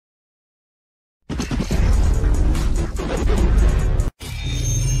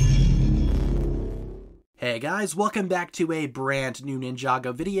Hey guys, welcome back to a brand new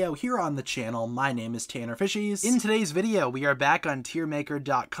Ninjago video here on the channel. My name is TannerFishies. In today's video, we are back on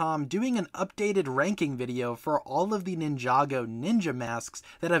tiermaker.com doing an updated ranking video for all of the Ninjago ninja masks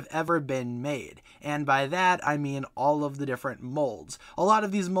that have ever been made. And by that, I mean all of the different molds. A lot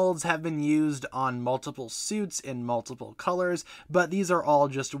of these molds have been used on multiple suits in multiple colors, but these are all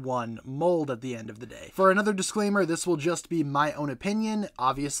just one mold at the end of the day. For another disclaimer, this will just be my own opinion.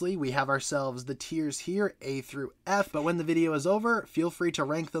 Obviously, we have ourselves the tiers here, A through F, but when the video is over, feel free to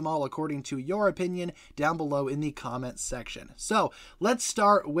rank them all according to your opinion down below in the comments section. So let's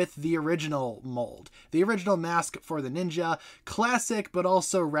start with the original mold. The original mask for the ninja, classic but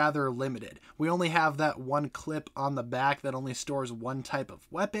also rather limited. We only have that one clip on the back that only stores one type of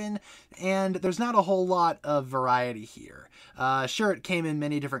weapon, and there's not a whole lot of variety here. Sure, it came in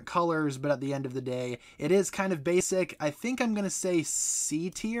many different colors, but at the end of the day, it is kind of basic. I think I'm going to say C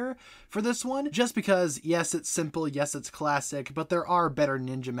tier for this one, just because yes, it's simple, yes, it's classic, but there are better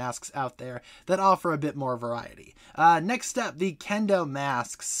ninja masks out there that offer a bit more variety. Next up, the kendo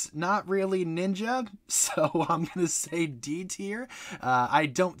masks. Not really ninja, so I'm going to say D tier. I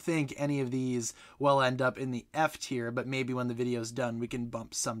don't think any of these will end up in the F tier, but maybe when the video's done, we can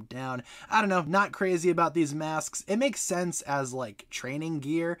bump some down. I don't know, not crazy about these masks. It makes sense as like training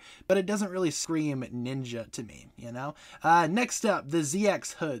gear, but it doesn't really scream ninja to me, you know? Next up, the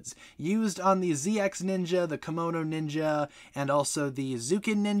ZX hoods. Used on the ZX Ninja, the Kimono Ninja, and also the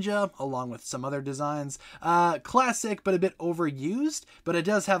Zukin Ninja, along with some other designs. Classic, but a bit overused, but it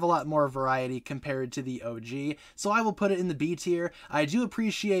does have a lot more variety compared to the OG, so I will put it in the B tier. I do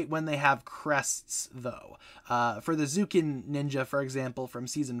appreciate when they have crests, though. For the Zukin Ninja, for example, from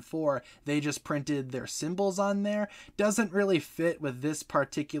Season 4, they just printed their symbols on there. Doesn't really fit with this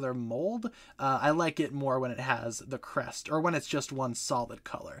particular mold. I like it more when it has the crest, or when it's just one solid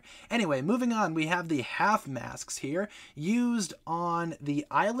color. Anyway, moving on, we have the half masks here, used on the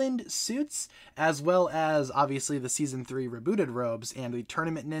island suits, as well as, obviously, the Season 3 rebooted robes and the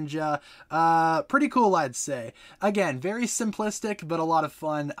Tournament Ninja. Pretty cool, I'd say. Again, very simplistic, but a lot of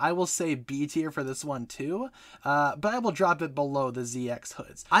fun. I will say B tier for this one, too, but I will drop it below the ZX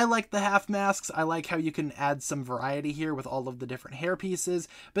hoods. I like the half masks. I like how you can add some variety here with all of the different hair pieces,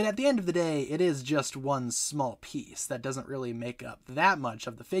 but at the end of the day, it is just one small piece that doesn't really make up that much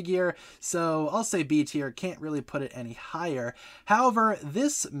of the figure, so I'll say B tier. Can't really put it any higher. However,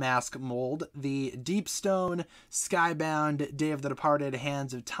 this mask mold, the Deepstone, Skybound, Day of the Departed,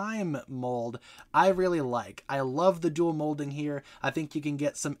 Hands of Time mold, I really like. I love the dual molding here. I think you can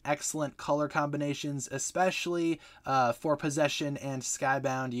get some excellent color combinations, especially for Possession and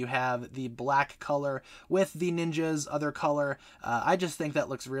Skybound. You have the black color with the ninja's other color. I just think that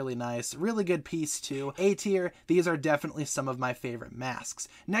looks really nice. Really good piece too. A tier. These are definitely some of my favorite masks.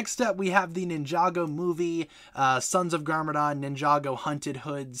 Next up, we have the Ninjago movie, Sons of Garmadon, Ninjago Hunted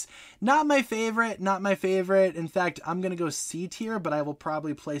Hoods. Not my favorite, not my favorite. In fact, I'm going to go C tier, but I will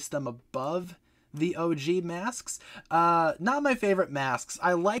probably place them above the OG masks. Not my favorite masks.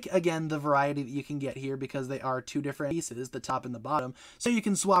 I like, again, the variety that you can get here because they are two different pieces, the top and the bottom, so you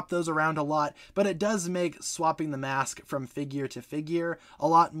can swap those around a lot, but it does make swapping the mask from figure to figure a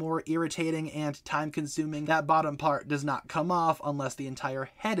lot more irritating and time-consuming. That bottom part does not come off unless the entire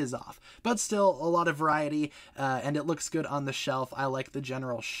head is off, but still a lot of variety, and it looks good on the shelf. I like the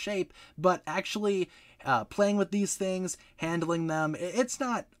general shape, but actually playing with these things, handling them, it's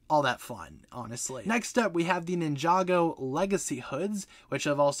not all that fun, honestly. Next up, we have the Ninjago Legacy Hoods, which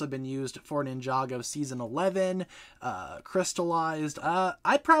have also been used for Ninjago Season 11, crystallized.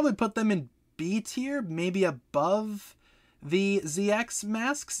 I'd probably put them in B tier, maybe above the ZX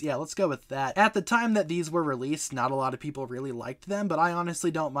masks. Yeah, let's go with that. At the time that these were released, not a lot of people really liked them, but I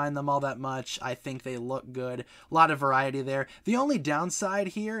honestly don't mind them all that much. I think they look good. A lot of variety there. The only downside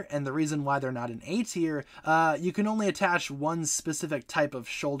here, and the reason why they're not an A tier, you can only attach one specific type of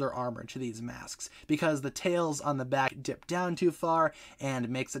shoulder armor to these masks, because the tails on the back dip down too far and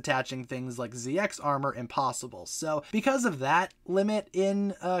makes attaching things like ZX armor impossible. So because of that limit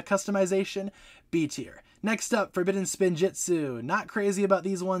in customization, B tier. Next up, Forbidden Spin Jitsu. Not crazy about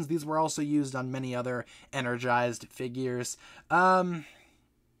these ones. These were also used on many other energized figures. Yeah,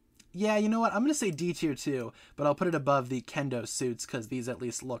 you know what? I'm going to say D tier too, but I'll put it above the kendo suits because these at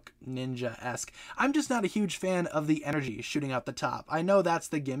least look ninja-esque. I'm just not a huge fan of the energy shooting out the top. I know that's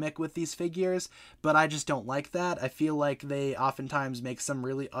the gimmick with these figures, but I just don't like that. I feel like they oftentimes make some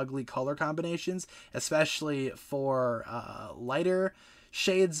really ugly color combinations, especially for lighter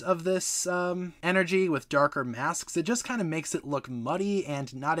shades of this energy with darker masks, it just kind of makes it look muddy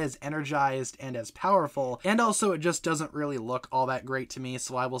and not as energized and as powerful. And also it just doesn't really look all that great to me,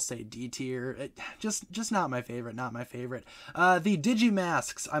 so I will say D tier. Just not my favorite, not my favorite. The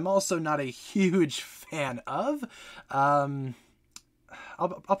Digimasks, I'm also not a huge fan of.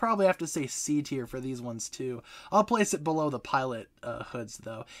 I'll probably have to say C tier for these ones too. I'll place it below the pilot hoods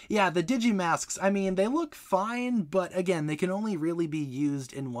though. Yeah, the Digimasks, I mean, they look fine, but again, they can only really be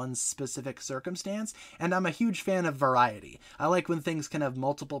used in one specific circumstance, and I'm a huge fan of variety. I like when things can have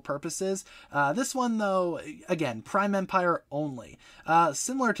multiple purposes. This one though, again, Prime Empire only.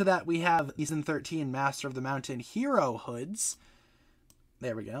 Similar to that, we have Season 13 Master of the Mountain Hero hoods.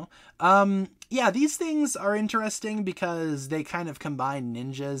 There we go. Yeah, these things are interesting because they kind of combine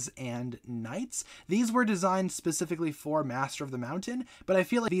ninjas and knights. These were designed specifically for Master of the Mountain, but I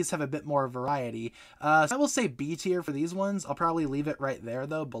feel like these have a bit more variety. So I will say B tier for these ones. I'll probably leave it right there,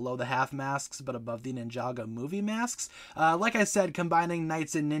 though, below the half masks, but above the Ninjago movie masks. Like I said, combining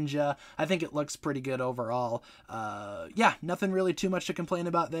knights and ninja, I think it looks pretty good overall. Yeah, nothing really too much to complain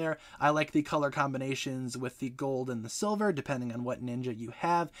about there. I like the color combinations with the gold and the silver, depending on what ninja you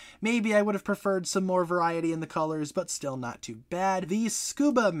have. Maybe I would have preferred some more variety in the colors, but still not too bad. These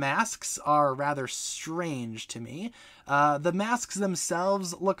scuba masks are rather strange to me. The masks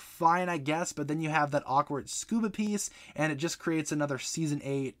themselves look fine, I guess, but then you have that awkward scuba piece, and it just creates another Season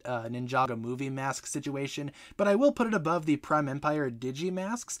 8 Ninjago movie mask situation. But I will put it above the Prime Empire Digi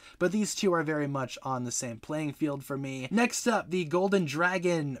masks, but these two are very much on the same playing field for me. Next up, the Golden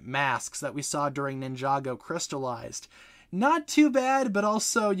Dragon masks that we saw during Ninjago Crystallized. Not too bad, but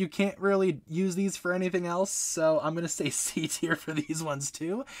also you can't really use these for anything else, so I'm going to say C tier for these ones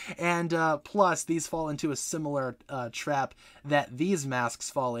too. And plus, these fall into a similar trap that these masks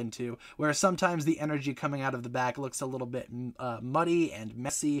fall into, where sometimes the energy coming out of the back looks a little bit muddy and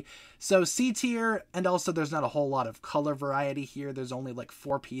messy. So C tier, and also there's not a whole lot of color variety here. There's only like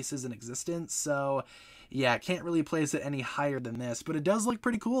 4 pieces in existence, so yeah, can't really place it any higher than this, but it does look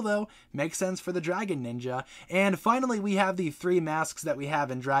pretty cool though. Makes sense for the Dragon Ninja. And finally, we have the 3 masks that we have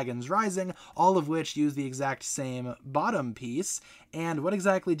in Dragon's Rising, all of which use the exact same bottom piece. And what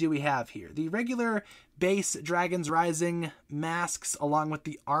exactly do we have here? The regular base Dragon's Rising masks along with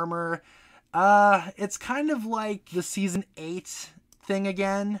the armor. It's kind of like the Season 8 thing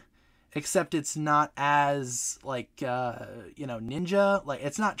again, except it's not as, like, you know, ninja. Like,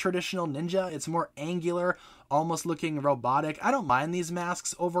 it's not traditional ninja. It's more angular, almost looking robotic. I don't mind these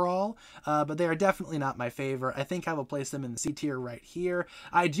masks overall, but they are definitely not my favorite. I think I will place them in the C tier right here.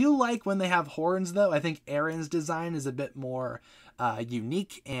 I do like when they have horns, though. I think Aaron's design is a bit more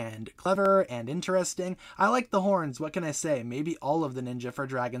unique and clever and interesting. I like the horns. What can I say? Maybe all of the ninja for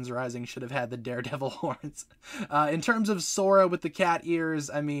Dragon's Rising should have had the Daredevil horns. In terms of Sora with the cat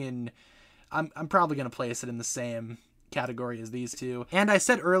ears, I mean, I'm probably going to place it in the same category as these two. And I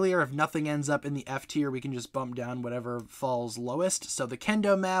said earlier, if nothing ends up in the F tier, we can just bump down whatever falls lowest. So the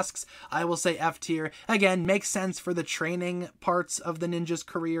kendo masks, I will say F tier. Again, makes sense for the training parts of the ninjas'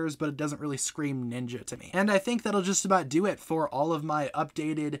 careers, but it doesn't really scream ninja to me. And I think that'll just about do it for all of my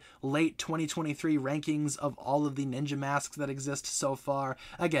updated late 2023 rankings of all of the ninja masks that exist so far.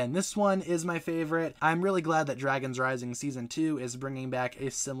 Again, this one is my favorite. I'm really glad that Dragon's Rising Season 2 is bringing back a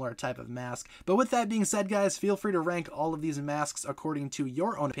similar type of mask. But with that being said, guys, feel free to rank all of these masks according to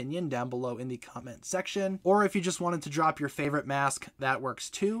your own opinion down below in the comment section. Or if you just wanted to drop your favorite mask, that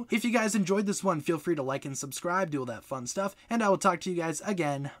works too. If you guys enjoyed this one, feel free to like and subscribe, do all that fun stuff, and I will talk to you guys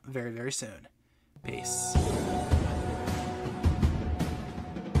again very, very soon. Peace.